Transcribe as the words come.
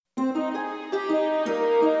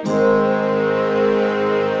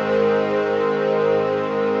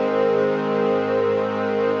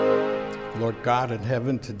God in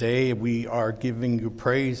heaven, today we are giving you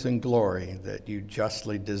praise and glory that you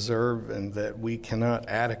justly deserve and that we cannot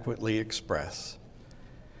adequately express.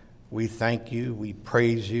 We thank you, we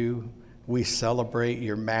praise you, we celebrate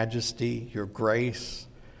your majesty, your grace,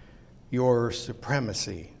 your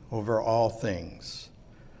supremacy over all things.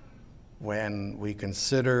 When we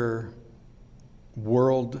consider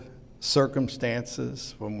world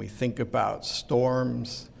circumstances, when we think about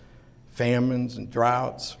storms, famines and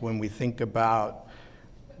droughts, when we think about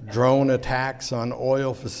drone attacks on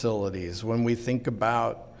oil facilities, when we think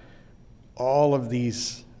about all of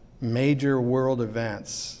these major world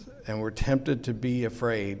events and we're tempted to be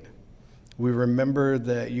afraid, we remember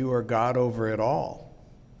that you are God over it all.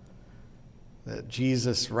 That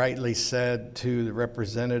Jesus rightly said to the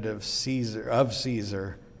representative of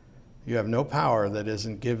Caesar, you have no power that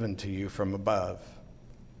isn't given to you from above.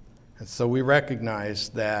 And so we recognize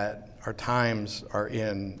that our times are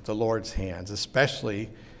in the Lord's hands, especially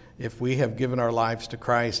if we have given our lives to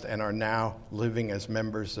Christ and are now living as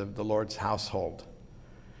members of the Lord's household.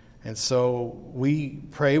 And so we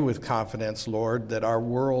pray with confidence, Lord, that our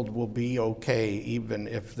world will be okay, even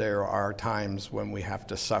if there are times when we have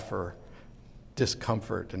to suffer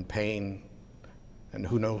discomfort and pain and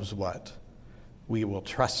who knows what. We will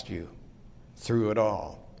trust you through it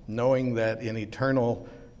all, knowing that in eternal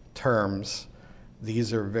terms,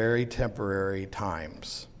 these are very temporary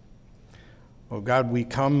times. Oh God, we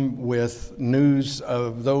come with news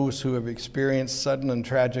of those who have experienced sudden and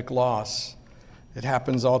tragic loss. It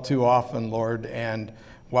happens all too often, Lord, and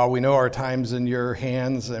while we know our time's in your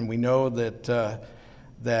hands and we know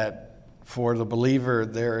that for the believer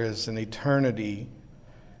there is an eternity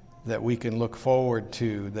that we can look forward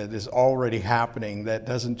to that is already happening, that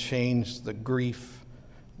doesn't change the grief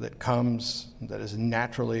that comes, that is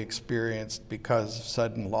naturally experienced because of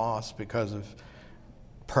sudden loss, because of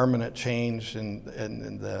permanent change in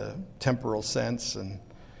the temporal sense. And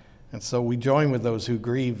so we join with those who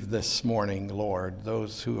grieve this morning, Lord,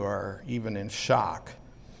 those who are even in shock.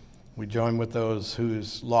 We join with those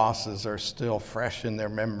whose losses are still fresh in their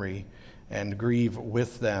memory and grieve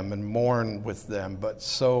with them and mourn with them. But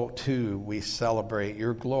so, too, we celebrate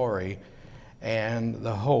your glory and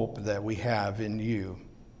the hope that we have in you.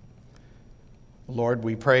 Lord,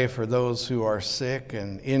 we pray for those who are sick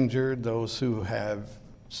and injured, those who have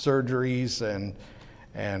surgeries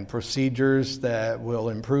and procedures that will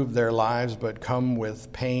improve their lives but come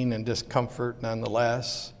with pain and discomfort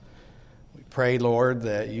nonetheless. We pray, Lord,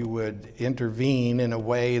 that you would intervene in a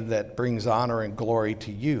way that brings honor and glory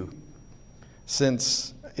to you.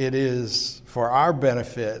 Since it is for our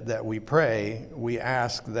benefit that we pray, we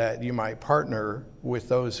ask that you might partner with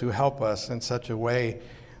those who help us in such a way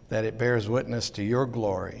that it bears witness to your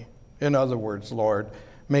glory. In other words, Lord,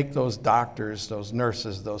 make those doctors, those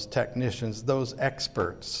nurses, those technicians, those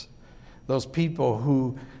experts, those people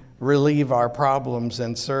who relieve our problems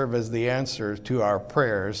and serve as the answer to our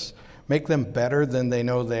prayers, make them better than they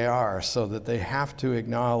know they are, so that they have to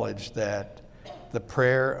acknowledge that the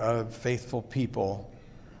prayer of faithful people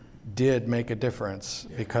did make a difference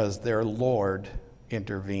because their Lord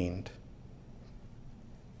intervened.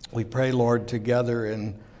 We pray, Lord, together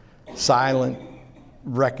in silent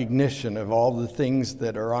recognition of all the things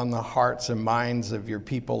that are on the hearts and minds of your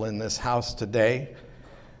people in this house today.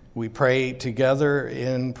 We pray together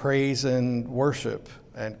in praise and worship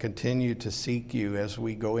and continue to seek you as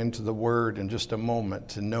we go into the Word in just a moment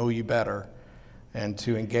to know you better and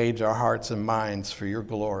to engage our hearts and minds for your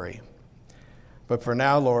glory. But for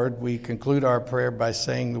now, Lord, we conclude our prayer by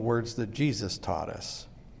saying the words that Jesus taught us.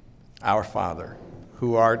 Our Father,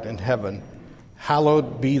 who art in heaven,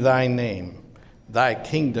 hallowed be thy name. Thy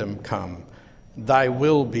kingdom come. Thy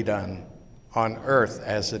will be done on earth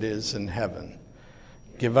as it is in heaven.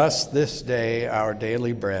 Give us this day our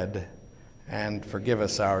daily bread, and forgive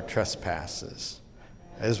us our trespasses,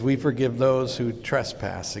 as we forgive those who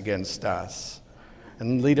trespass against us.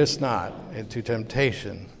 And lead us not into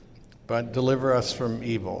temptation, but deliver us from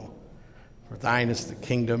evil. For thine is the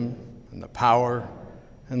kingdom, and the power,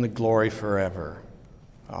 and the glory forever.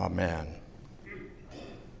 Amen.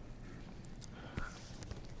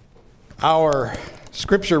 Our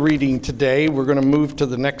scripture reading today, we're going to move to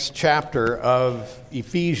the next chapter of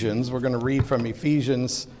Ephesians. We're going to read from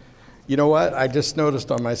Ephesians. You know what? I just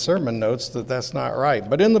noticed on my sermon notes that that's not right.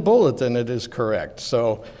 But in the bulletin, it is correct.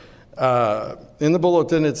 So in the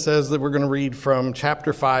bulletin, it says that we're going to read from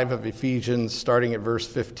chapter 5 of Ephesians, starting at verse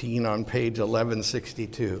 15 on page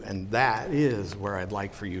 1162. And that is where I'd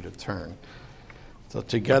like for you to turn. So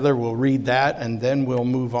together we'll read that, and then we'll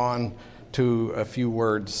move on to a few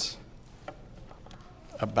words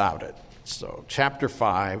about it. So, chapter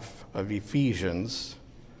 5 of Ephesians,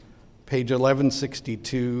 page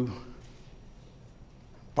 1162,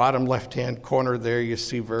 bottom left-hand corner there, you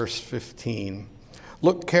see verse 15.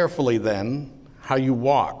 Look carefully then how you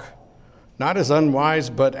walk, not as unwise,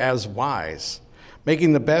 but as wise,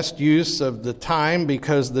 making the best use of the time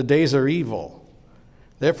because the days are evil.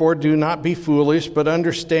 Therefore, do not be foolish, but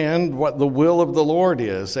understand what the will of the Lord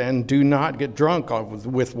is, and do not get drunk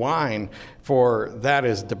with wine, for that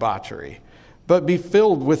is debauchery. But be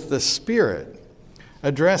filled with the Spirit,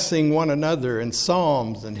 addressing one another in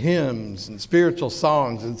psalms and hymns and spiritual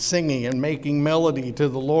songs, and singing and making melody to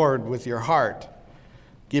the Lord with your heart,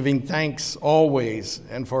 giving thanks always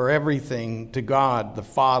and for everything to God the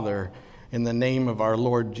Father in the name of our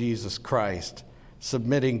Lord Jesus Christ,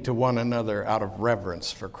 submitting to one another out of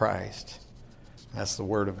reverence for Christ. That's the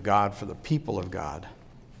word of God for the people of God.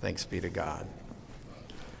 Thanks be to God.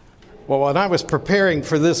 Well, when I was preparing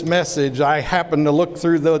for this message, I happened to look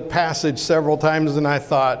through the passage several times, and I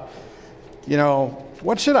thought,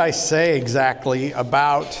 what should I say exactly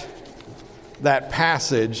about that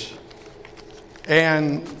passage?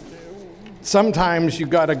 And sometimes you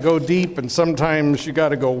got to go deep, and sometimes you got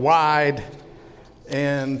to go wide.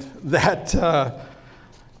 And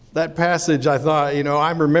that passage, I thought,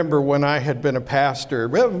 I remember when I had been a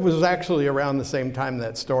pastor. It was actually around the same time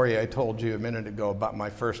that story I told you a minute ago about my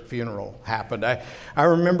first funeral happened. I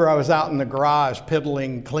remember I was out in the garage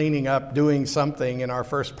piddling, cleaning up, doing something in our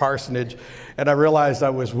first parsonage, and I realized I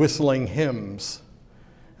was whistling hymns.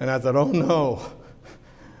 And I thought, oh no,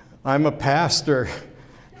 I'm a pastor.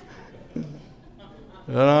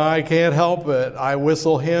 And I can't help it. I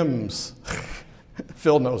whistle hymns.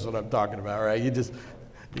 Phil knows what I'm talking about, right?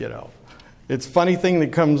 It's a funny thing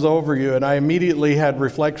that comes over you. And I immediately had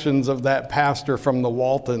reflections of that pastor from the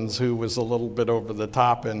Waltons who was a little bit over the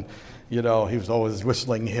top. And, he was always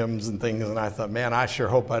whistling hymns and things. And I thought, man, I sure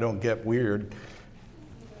hope I don't get weird.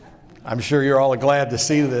 I'm sure you're all glad to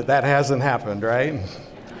see that hasn't happened, right?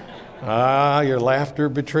 Your laughter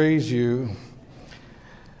betrays you.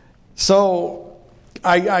 So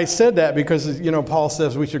I said that because, Paul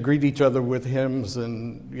says we should greet each other with hymns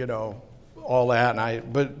and, all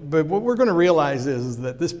that. But what we're going to realize is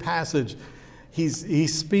that this passage,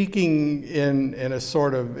 he's speaking in a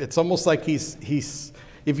sort of, it's almost like he's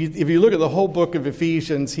if you look at the whole book of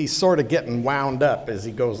Ephesians, he's sort of getting wound up as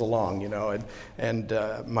he goes along, And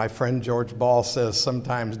my friend George Ball says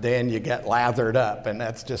sometimes, Dan, you get lathered up, and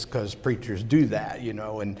that's just because preachers do that,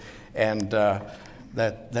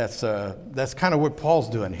 That's kind of what Paul's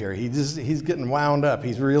doing here. He's getting wound up.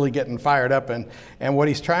 He's really getting fired up. And what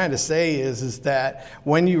he's trying to say is that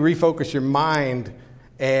when you refocus your mind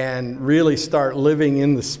and really start living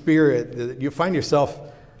in the Spirit, you find yourself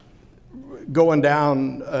going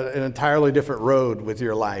down an entirely different road with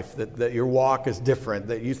your life, that your walk is different,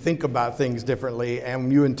 that you think about things differently,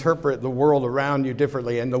 and you interpret the world around you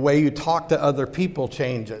differently, and the way you talk to other people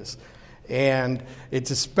changes. And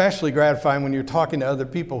it's especially gratifying when you're talking to other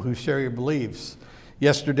people who share your beliefs.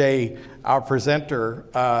 Yesterday, our presenter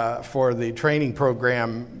for the training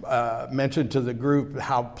program mentioned to the group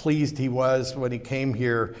how pleased he was when he came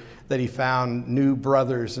here that he found new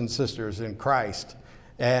brothers and sisters in Christ.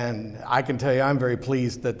 And I can tell you I'm very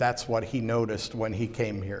pleased that that's what he noticed when he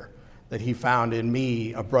came here, that he found in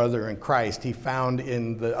me a brother in Christ. He found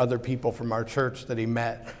in the other people from our church that he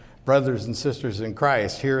met brothers and sisters in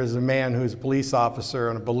Christ. Here is a man who's a police officer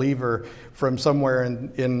and a believer from somewhere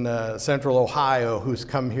in central Ohio who's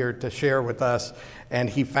come here to share with us, and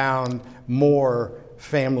he found more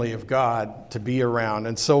family of God to be around.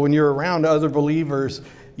 And so when you're around other believers,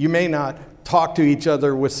 you may not talk to each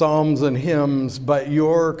other with psalms and hymns, but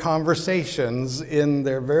your conversations in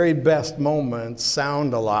their very best moments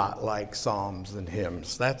sound a lot like psalms and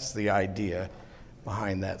hymns. That's the idea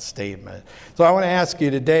behind that statement. So I want to ask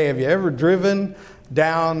you today, have you ever driven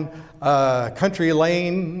down a country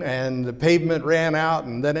lane and the pavement ran out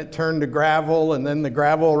and then it turned to gravel, and then the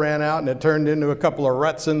gravel ran out and it turned into a couple of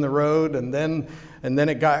ruts in the road, and then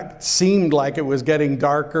it seemed like it was getting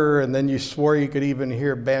darker, and then you swore you could even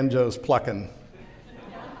hear banjos plucking?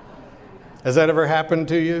 Has that ever happened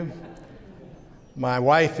to you? My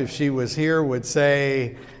wife, if she was here, would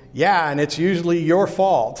say, yeah, and it's usually your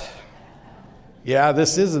fault. Yeah,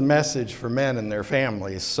 this is a message for men and their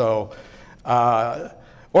families. So,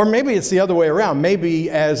 or maybe it's the other way around. Maybe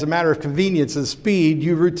as a matter of convenience and speed,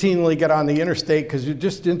 you routinely get on the interstate because you're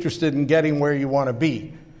just interested in getting where you want to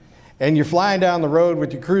be. And you're flying down the road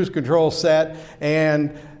with your cruise control set,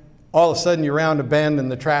 and all of a sudden you're around a bend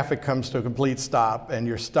and the traffic comes to a complete stop and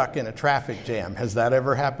you're stuck in a traffic jam. Has that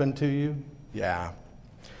ever happened to you? Yeah.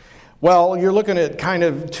 Well, you're looking at kind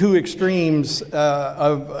of two extremes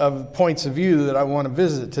of points of view that I want to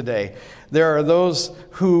visit today. There are those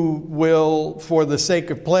who will, for the sake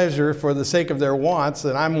of pleasure, for the sake of their wants,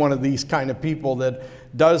 and I'm one of these kind of people that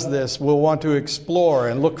does this, will want to explore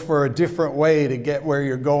and look for a different way to get where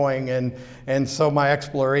you're going, and so my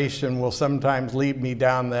exploration will sometimes lead me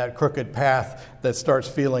down that crooked path that starts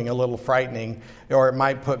feeling a little frightening, or it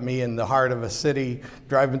might put me in the heart of a city,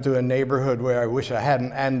 driving through a neighborhood where I wish I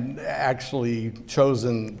hadn't and actually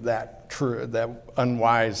chosen that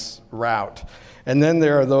unwise route. And then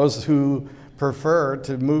there are those who prefer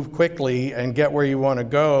to move quickly and get where you want to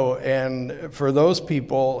go, and for those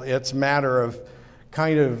people, it's a matter of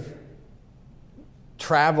kind of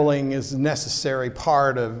traveling is a necessary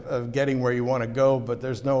part of getting where you want to go, but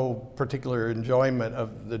there's no particular enjoyment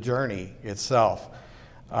of the journey itself.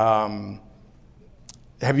 Have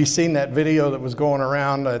you seen that video that was going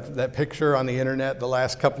around, that picture on the internet the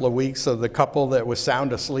last couple of weeks of the couple that was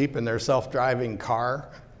sound asleep in their self-driving car?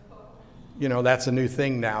 You know, that's a new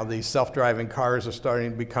thing now. These self-driving cars are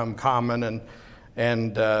starting to become common,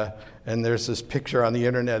 and there's this picture on the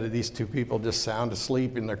internet of these two people just sound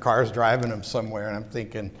asleep and their car's driving them somewhere, and I'm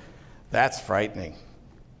thinking, that's frightening.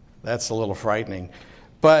 That's a little frightening.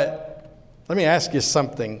 But let me ask you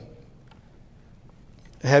something.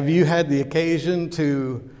 Have you had the occasion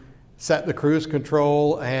to set the cruise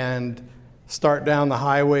control and start down the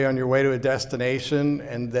highway on your way to a destination,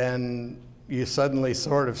 and then you suddenly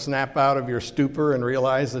sort of snap out of your stupor and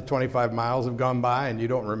realize that 25 miles have gone by and you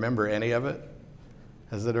don't remember any of it?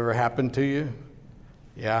 Has it ever happened to you?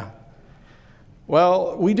 Yeah.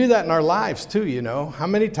 Well, we do that in our lives too, you know. How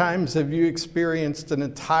many times have you experienced an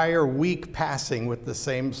entire week passing with the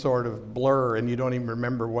same sort of blur and you don't even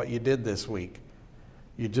remember what you did this week?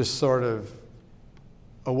 You just sort of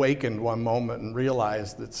awakened one moment and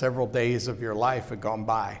realized that several days of your life had gone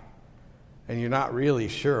by, and you're not really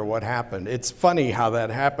sure what happened. It's funny how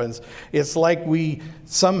that happens. It's like we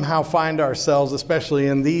somehow find ourselves, especially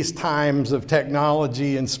in these times of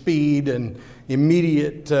technology and speed and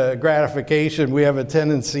immediate gratification, we have a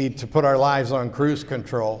tendency to put our lives on cruise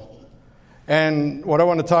control. And what I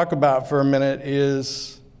want to talk about for a minute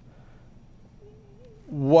is,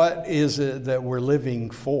 what is it that we're living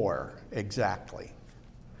for exactly?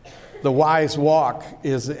 The wise walk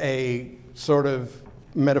is a sort of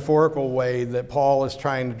metaphorical way that Paul is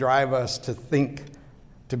trying to drive us to think,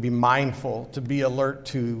 to be mindful, to be alert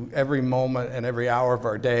to every moment and every hour of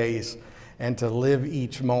our days, and to live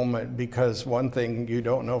each moment, because one thing you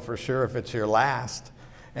don't know for sure if it's your last,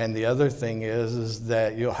 and the other thing is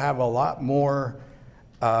that you'll have a lot more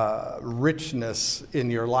richness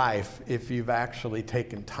in your life if you've actually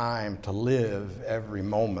taken time to live every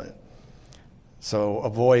moment. So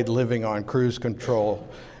avoid living on cruise control.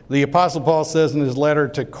 The Apostle Paul says in his letter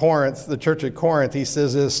to Corinth, the church at Corinth, he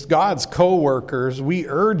says, as God's co-workers, we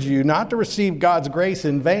urge you not to receive God's grace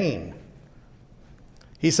in vain.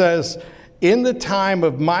 He says, in the time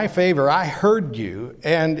of my favor, I heard you,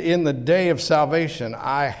 and in the day of salvation,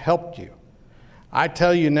 I helped you. I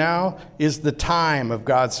tell you, now is the time of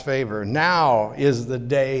God's favor. Now is the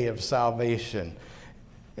day of salvation.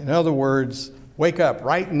 In other words, wake up.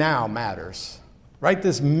 Right now matters. Right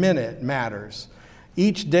this minute matters.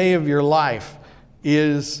 Each day of your life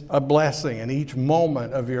is a blessing, and each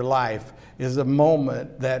moment of your life is a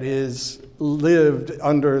moment that is lived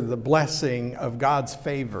under the blessing of God's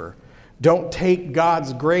favor. Don't take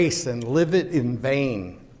God's grace and live it in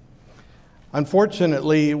vain.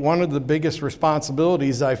 Unfortunately, one of the biggest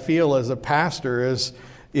responsibilities I feel as a pastor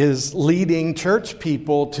is leading church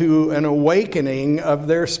people to an awakening of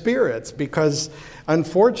their spirits, because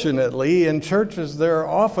unfortunately in churches there are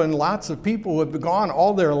often lots of people who have gone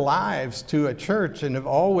all their lives to a church and have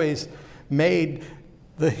always made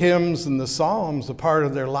the hymns and the psalms a part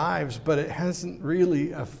of their lives, but it hasn't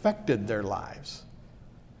really affected their lives.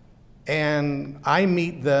 And I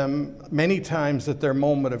meet them many times at their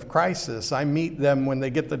moment of crisis. I meet them when they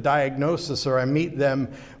get the diagnosis, or I meet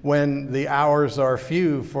them when the hours are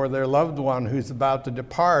few for their loved one who's about to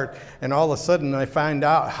depart. And all of a sudden I find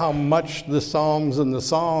out how much the psalms and the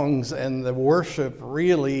songs and the worship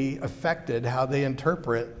really affected how they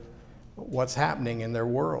interpret what's happening in their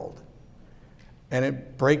world. And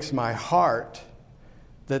it breaks my heart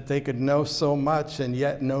that they could know so much and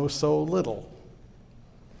yet know so little.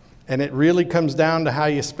 And it really comes down to how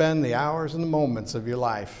you spend the hours and the moments of your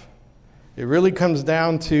life. It really comes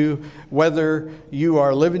down to whether you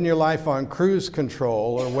are living your life on cruise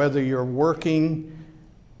control or whether you're working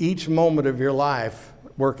each moment of your life,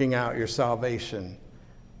 working out your salvation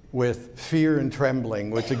with fear and trembling,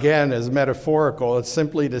 which again is metaphorical. It's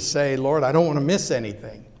simply to say, Lord, I don't want to miss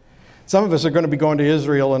anything. Some of us are going to be going to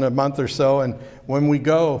Israel in a month or so, and when we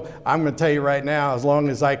go, I'm going to tell you right now, as long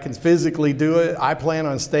as I can physically do it, I plan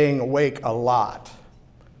on staying awake a lot.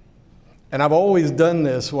 And I've always done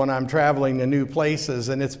this when I'm traveling to new places,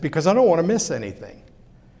 and it's because I don't want to miss anything.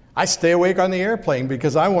 I stay awake on the airplane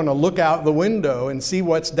because I want to look out the window and see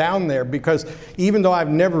what's down there, because even though I've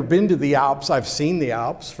never been to the Alps, I've seen the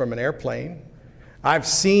Alps from an airplane. I've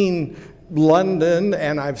seen London,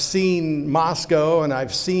 and I've seen Moscow, and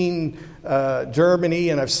I've seen Germany,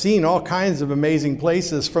 and I've seen all kinds of amazing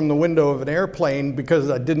places from the window of an airplane because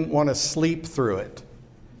I didn't want to sleep through it.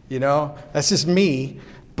 You know, that's just me,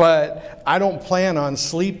 but I don't plan on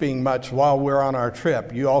sleeping much while we're on our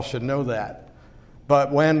trip. You all should know that.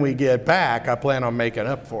 But when we get back, I plan on making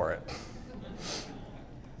up for it.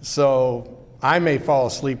 So I may fall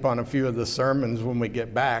asleep on a few of the sermons when we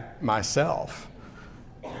get back myself.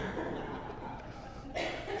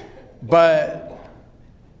 But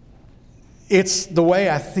it's the way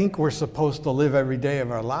I think we're supposed to live every day of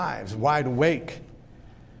our lives, wide awake,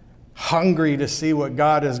 hungry to see what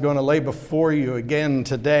God is going to lay before you again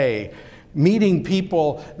today, meeting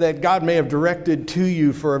people that God may have directed to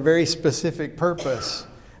you for a very specific purpose.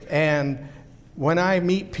 And when I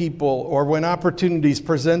meet people or when opportunities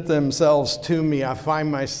present themselves to me, I find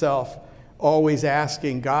myself always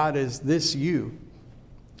asking, God, is this you?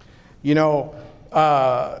 You know,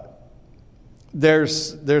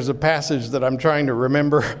 there's a passage that I'm trying to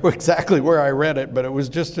remember exactly where I read it, but it was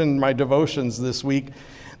just in my devotions this week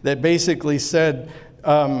that basically said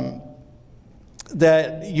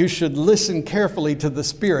that you should listen carefully to the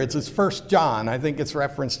spirits. It's 1 John. I think it's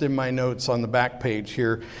referenced in my notes on the back page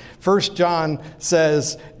here. 1 John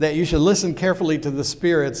says that you should listen carefully to the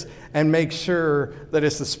spirits and make sure that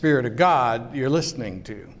it's the Spirit of God you're listening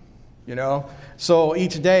to. You know, so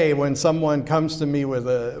each day when someone comes to me with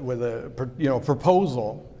a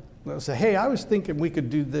proposal, they'll say, "Hey, I was thinking we could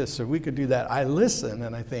do this or we could do that." I listen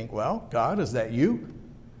and I think, "Well, God, is that you?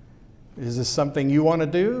 Is this something you want to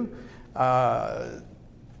do?" I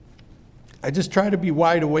just try to be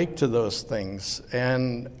wide awake to those things,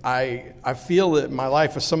 and I feel that my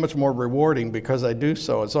life is so much more rewarding because I do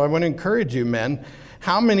so. And so I want to encourage you, men.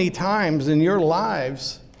 How many times in your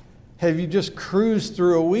lives have you just cruised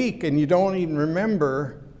through a week and you don't even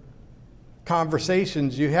remember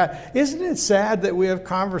conversations you had? Isn't it sad that we have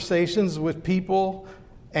conversations with people,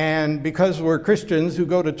 and because we're Christians who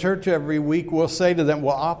go to church every week, we'll say to them,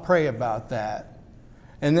 "Well, I'll pray about that."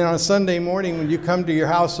 And then on Sunday morning when you come to your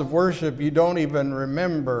house of worship, you don't even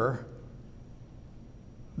remember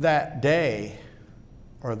that day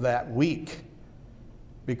or that week,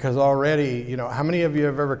 because already, you know, how many of you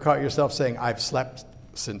have ever caught yourself saying, "I've slept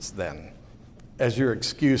since then," as your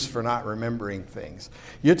excuse for not remembering things?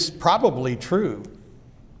 It's probably true,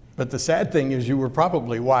 but the sad thing is you were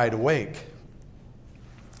probably wide awake.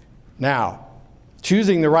 Now,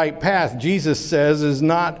 choosing the right path, Jesus says, is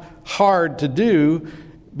not hard to do,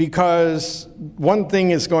 because one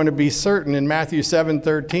thing is going to be certain. In Matthew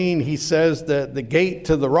 7:13, he says that the gate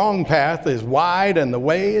to the wrong path is wide and the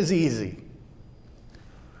way is easy.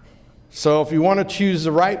 So if you want to choose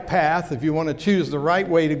the right path, if you want to choose the right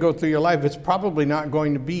way to go through your life, it's probably not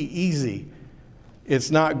going to be easy.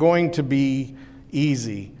 It's not going to be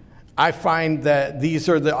easy. I find that these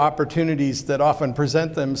are the opportunities that often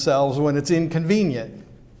present themselves when it's inconvenient.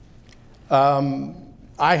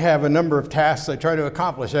 I have a number of tasks I try to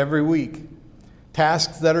accomplish every week.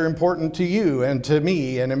 Tasks that are important to you and to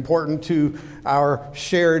me and important to our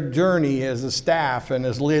shared journey as a staff and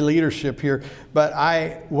as leadership here. But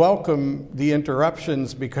I welcome the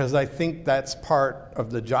interruptions because I think that's part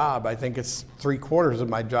of the job. I think it's 3/4 of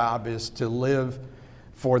my job is to live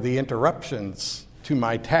for the interruptions to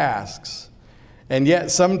my tasks. And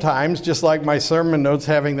yet sometimes, just like my sermon notes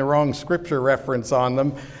having the wrong scripture reference on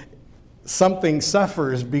them, something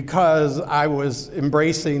suffers because I was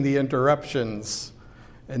embracing the interruptions.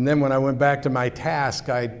 And then when I went back to my task,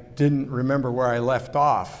 I didn't remember where I left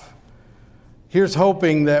off. Here's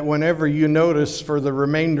hoping that whenever you notice for the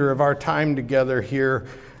remainder of our time together here,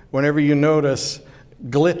 whenever you notice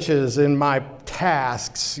glitches in my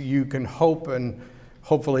tasks, you can hope and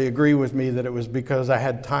hopefully agree with me that it was because I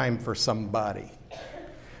had time for somebody.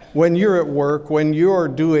 When you're at work, when you're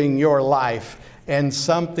doing your life, and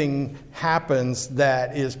something happens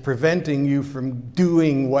that is preventing you from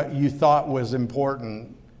doing what you thought was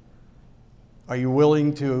important, are you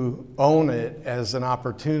willing to own it as an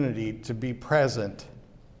opportunity to be present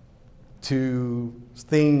to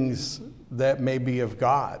things that may be of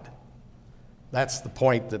God? That's the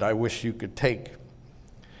point that I wish you could take.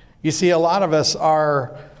 You see, a lot of us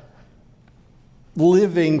are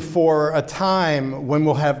living for a time when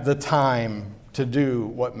we'll have the time to do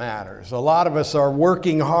what matters. A lot of us are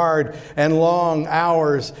working hard and long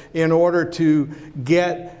hours in order to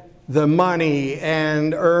get the money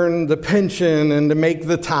and earn the pension and to make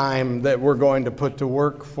the time that we're going to put to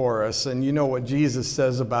work for us. And you know what Jesus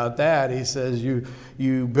says about that. He says,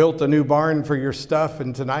 you built a new barn for your stuff,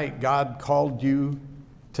 and tonight God called you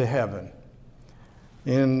to heaven.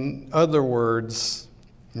 In other words,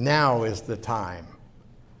 now is the time.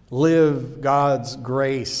 Live God's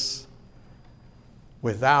grace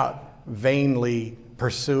without vainly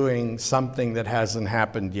pursuing something that hasn't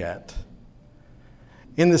happened yet.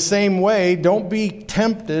 In the same way, don't be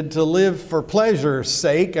tempted to live for pleasure's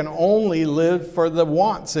sake and only live for the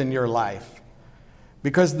wants in your life.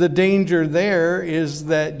 Because the danger there is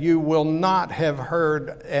that you will not have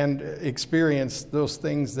heard and experienced those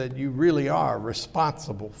things that you really are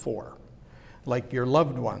responsible for. Like your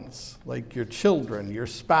loved ones, like your children, your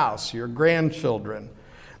spouse, your grandchildren.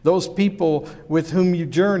 Those people with whom you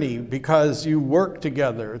journey because you work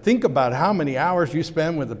together. Think about how many hours you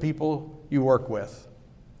spend with the people you work with.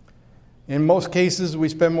 In most cases, we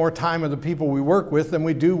spend more time with the people we work with than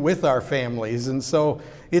we do with our families. And so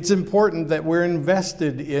it's important that we're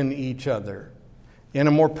invested in each other in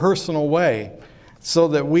a more personal way so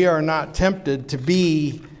that we are not tempted to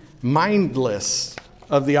be mindless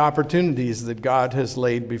of the opportunities that God has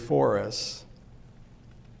laid before us.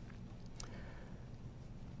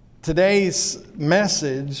 Today's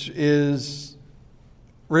message is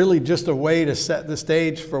really just a way to set the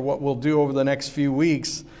stage for what we'll do over the next few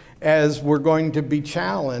weeks, as we're going to be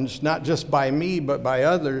challenged, not just by me, but by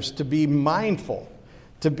others, to be mindful,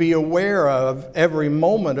 to be aware of every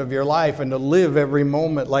moment of your life and to live every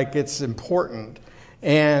moment like it's important.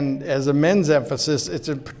 And as a men's emphasis, it's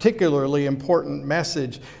a particularly important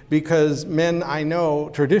message because men, I know,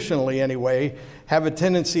 traditionally anyway, have a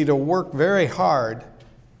tendency to work very hard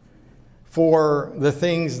for the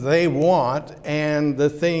things they want and the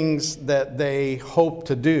things that they hope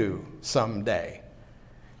to do someday.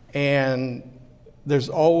 And there's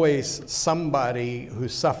always somebody who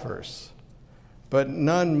suffers, but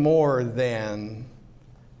none more than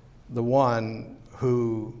the one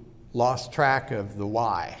who lost track of the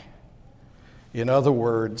why. In other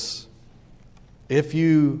words, if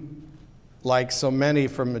you, like so many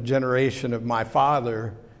from a generation of my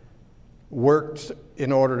father, worked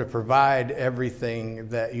in order to provide everything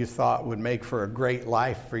that you thought would make for a great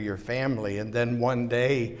life for your family, and then one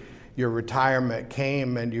day your retirement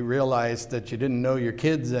came and you realized that you didn't know your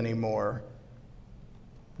kids anymore.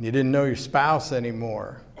 You didn't know your spouse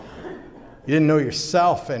anymore. You didn't know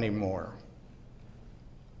yourself anymore.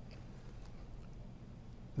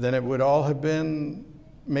 Then it would all have been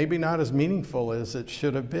maybe not as meaningful as it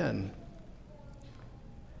should have been.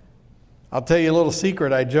 I'll tell you a little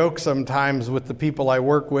secret. I joke sometimes with the people I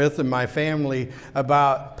work with and my family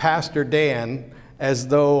about Pastor Dan as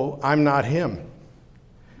though I'm not him.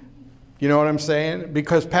 You know what I'm saying?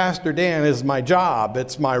 Because Pastor Dan is my job.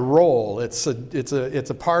 It's my role. It's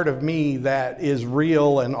a part of me that is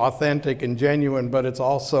real and authentic and genuine, but it's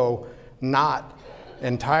also not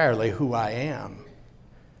entirely who I am.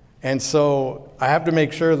 And so I have to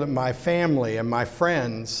make sure that my family and my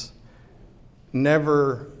friends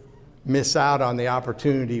never miss out on the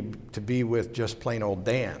opportunity to be with just plain old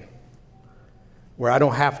Dan, where I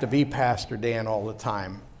don't have to be Pastor Dan all the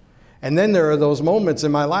time. And then there are those moments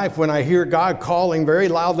in my life when I hear God calling very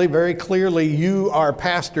loudly, very clearly, you are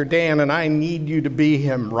Pastor Dan, and I need you to be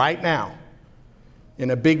him right now in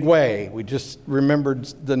a big way. We just remembered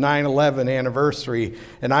the 9/11 anniversary,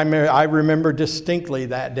 and I remember distinctly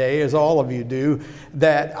that day, as all of you do,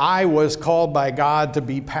 that I was called by God to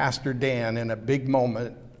be Pastor Dan in a big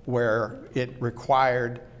moment where it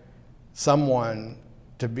required someone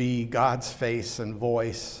to be God's face and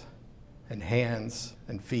voice and hands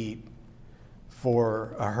and feet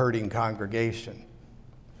for a hurting congregation.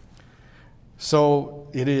 So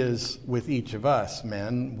it is with each of us,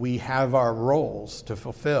 men. We have our roles to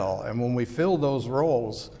fulfill. And when we fill those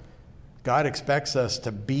roles, God expects us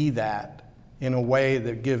to be that in a way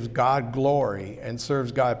that gives God glory and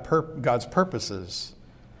serves God's purposes.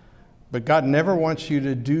 But God never wants you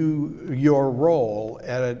to do your role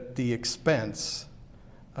at the expense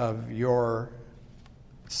of yourself,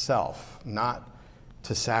 not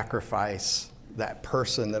to sacrifice that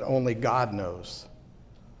person that only God knows,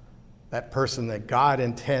 that person that God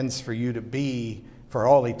intends for you to be for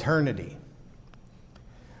all eternity.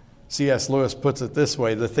 C.S. Lewis puts it this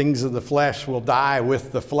way: the things of the flesh will die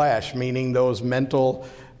with the flesh, meaning those mental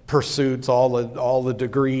pursuits, all the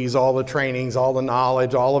degrees, all the trainings, all the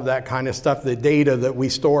knowledge, all of that kind of stuff, the data that we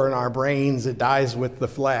store in our brains, it dies with the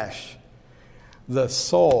flesh. The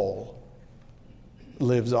soul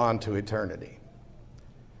lives on to eternity.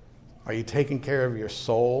 Are you taking care of your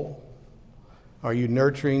soul? Are you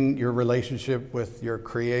nurturing your relationship with your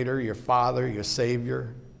Creator, your Father, your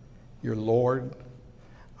Savior, your Lord?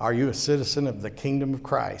 Are you a citizen of the kingdom of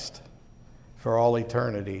Christ for all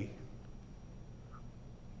eternity?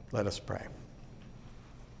 Let us pray.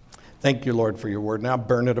 Thank you, Lord, for your word. Now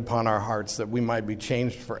burn it upon our hearts that we might be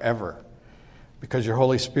changed forever, because your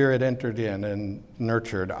Holy Spirit entered in and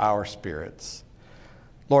nurtured our spirits.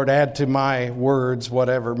 Lord, add to my words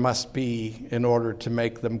whatever must be in order to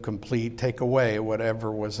make them complete. Take away whatever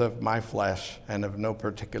was of my flesh and of no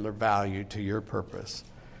particular value to your purpose,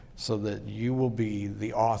 so that you will be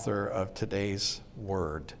the author of today's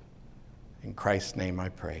word. In Christ's name I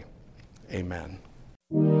pray. Amen.